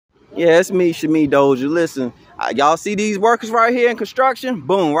Yeah, it's me, Shamee Dozier. Listen, y'all see these workers right here in construction?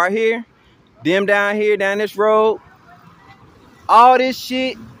 Boom, right here. Them down here, down this road. All this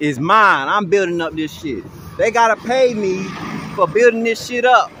shit is mine. I'm building up this shit. They gotta pay me for building this shit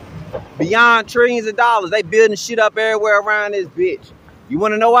up. Beyond trillions of dollars. They building shit up everywhere around this bitch. You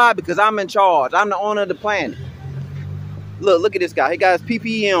wanna know why? Because I'm in charge. I'm the owner of the planet. Look at this guy. He got his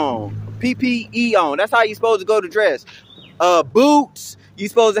PPE on. PPE on. That's how you supposed to go to dress. Boots. You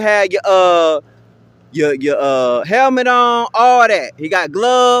supposed to have your helmet on, all that. He got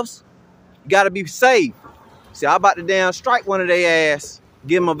gloves. You gotta be safe. See, I'm about to damn strike one of their ass,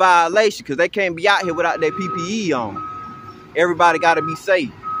 give them a violation, because they can't be out here without their PPE on. Everybody gotta be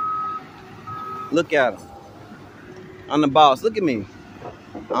safe. Look at them. I'm the boss. Look at me.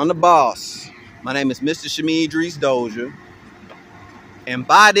 I'm the boss. My name is Mr. Shamee Dozier. And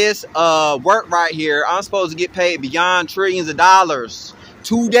by this work right here, I'm supposed to get paid beyond trillions of dollars.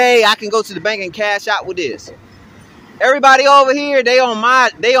 Today, I can go to the bank and cash out with this. Everybody over here, they on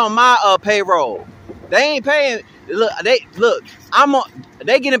my payroll. They ain't paying. Look,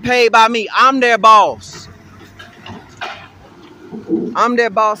 they getting paid by me. I'm their boss. I'm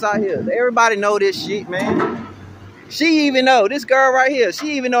their boss out here. Everybody know this shit, man. She even know, this girl right here,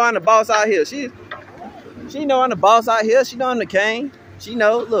 she even know I'm the boss out here. She know I'm the boss out here. She know I'm the king. She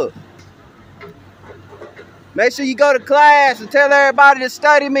know, look. Make sure you go to class and tell everybody to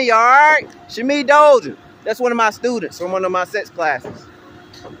study me, all right? Shamee Dozier. That's one of my students from one of my sex classes.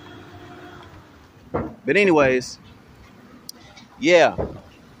 But anyways, yeah.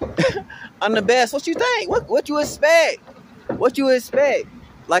 I'm the best. What you think? What you expect? What you expect?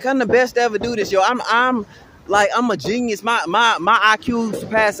 Like, I'm the best to ever do this, yo. I'm a genius. My IQ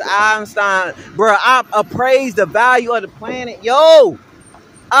surpasses Einstein. Bro, I appraise the value of the planet. Yo,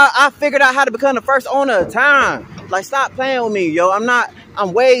 I figured out how to become the first owner of time. Like, stop playing with me, yo.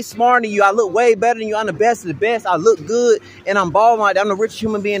 I'm way smarter than you. I look way better than you. I'm the best of the best. I look good, and I'm balling like that. I'm the richest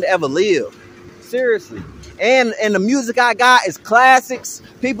human being to ever live. Seriously. And the music I got is classics.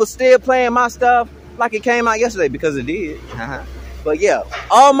 People still playing my stuff like it came out yesterday, because it did. But yeah,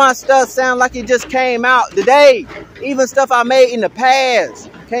 all my stuff sound like it just came out today. Even stuff I made in the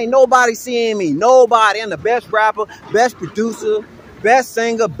past. Can't nobody seeing me. Nobody. I'm the best rapper, best producer, best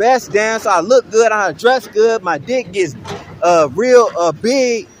singer, best dancer. I look good. I dress good. My dick gets real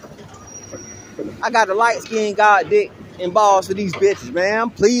big. I got the light skin god dick and balls for these bitches, man. I'm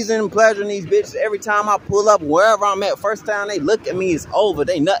pleasing and pleasuring these bitches every time I pull up, wherever I'm at. First time they look at me, it's over.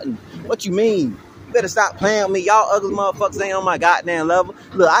 They nothing. What you mean? You better stop playing with me. Y'all ugly motherfuckers ain't on my goddamn level.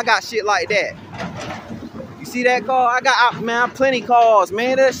 Look, I got shit like that. You see that car? I got, plenty cars,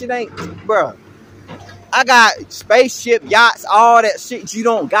 man. That shit ain't, bruh. I got spaceship, yachts, all that shit you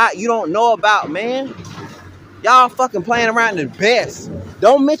don't know about, man. Y'all fucking playing around the best.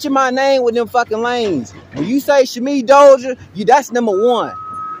 Don't mention my name with them fucking lanes. When you say Shamee Dozier, that's number one.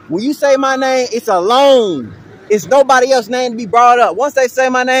 When you say my name, it's alone. It's nobody else's name to be brought up. Once they say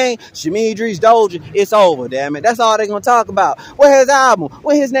my name, Shamee Dozier, it's over, damn it. That's all they're gonna talk about. Where his album?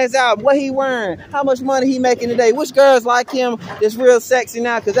 Where his next album? What he wearing? How much money he making today? Which girls like him that's real sexy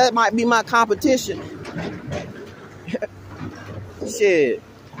now? Because that might be my competition. Shit.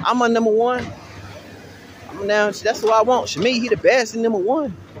 I'm on number one. Now, that's who I want. Shamee, he the best in number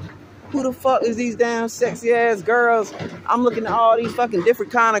one. Who the fuck is these damn sexy ass girls? I'm looking at all these fucking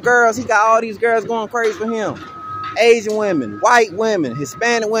different kind of girls. He got all these girls going crazy for him. Asian women, white women,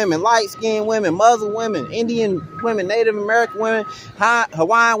 Hispanic women, light-skinned women, Muslim women, Indian women, Native American women,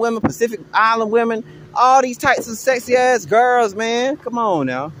 Hawaiian women, Pacific Island women. All these types of sexy ass girls, man. Come on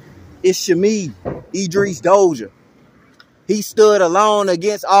now. It's Shamee Dozier. He stood alone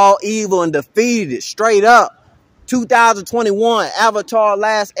against all evil and defeated it straight up. 2021, Avatar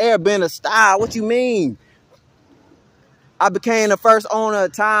Last Airbender style. What you mean? I became the first owner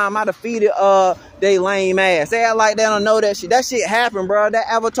of time. I defeated they lame ass. They act like they don't know that shit. That shit happened, bro. That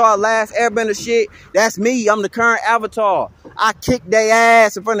Avatar Last Airbender shit, that's me. I'm the current Avatar. I kick their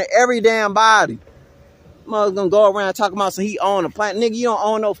ass in front of every damn body. Mother's gonna go around talking about some he own a planet. Nigga, you don't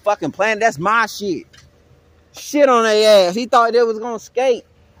own no fucking planet. That's my shit. Shit on their ass. He thought they was gonna skate.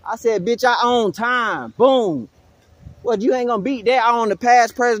 I said, bitch, I own time. Boom. What, you ain't gonna beat that? I own the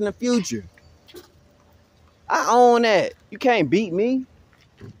past, present, and future. I own that. You can't beat me.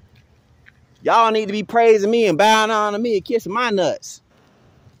 Y'all need to be praising me and bowing down to me and kissing my nuts.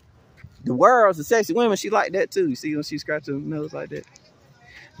 The world's the sexy women, she like that too. You see when she scratching her nose like that?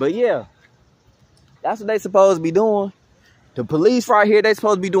 But yeah, that's what they supposed to be doing. The police right here, they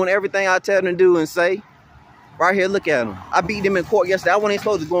supposed to be doing everything I tell them to do and say. Right here, look at them. I beat them in court yesterday. I wasn't even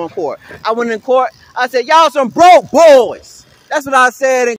supposed to go in court. I went in court. I said, y'all some broke boys. That's what I said in